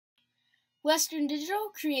Western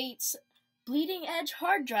Digital creates bleeding-edge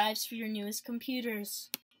hard drives for your newest computers.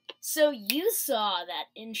 So you saw that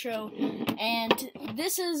intro, and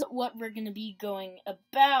this is what we're going to be going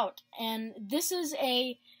about. And this is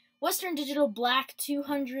a Western Digital Black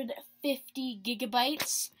 250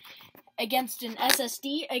 gigabytes against an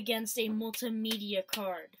SSD against a multimedia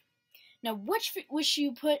card. Now, which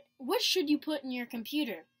should you put in your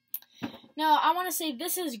computer? Now, I want to say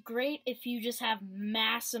this is great if you just have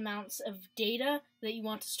mass amounts of data that you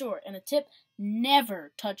want to store. And a tip,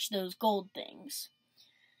 never touch those gold things.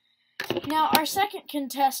 Now, our second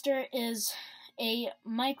contester is a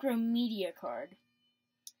micromedia card.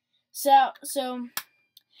 So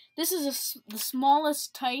this is the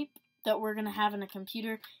smallest type that we're going to have in a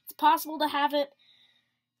computer. It's possible to have it,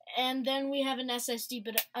 and then we have an SSD,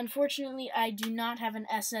 but unfortunately I do not have an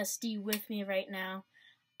SSD with me right now.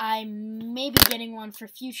 I may be getting one for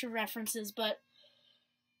future references, but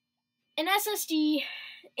an SSD,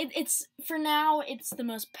 it's for now, it's the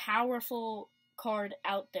most powerful card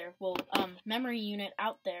out there. Well, memory unit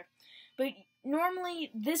out there. But normally,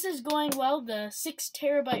 this is going well, the 6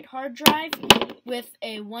 terabyte hard drive with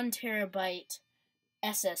a 1 terabyte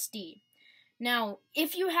SSD. Now,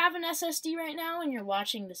 if you have an SSD right now and you're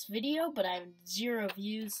watching this video, but I have 0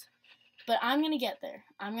 views, but I'm going to get there.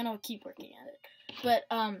 I'm going to keep working at it. But,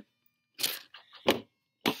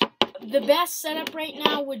 the best setup right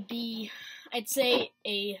now would be, I'd say,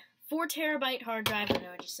 a 4 terabyte hard drive. I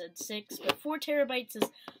know I just said 6, but 4 terabytes is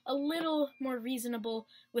a little more reasonable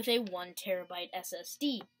with a 1 terabyte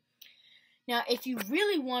SSD. Now, if you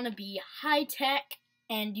really want to be high-tech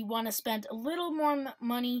and you want to spend a little more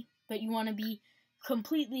money, but you want to be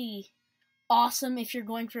completely awesome if you're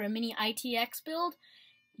going for a mini ITX build,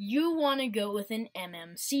 you want to go with an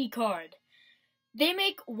MMC card. They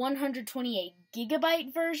make 128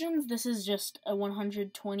 gigabyte versions. This is just a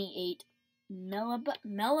 128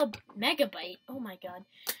 megabyte. Oh my god,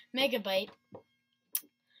 megabyte.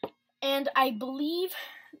 And I believe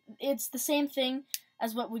it's the same thing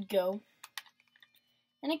as what would go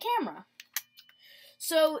in a camera.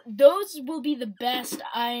 So those will be the best.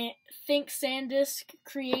 I think SanDisk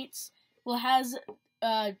creates, has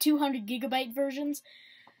 200 gigabyte versions.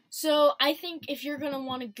 So I think if you're going to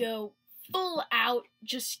want to go full out,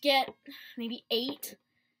 just get maybe 8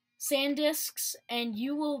 SanDisks and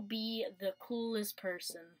you will be the coolest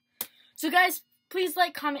person. So guys, please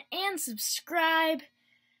like, comment, and subscribe,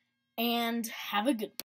 and have a good one.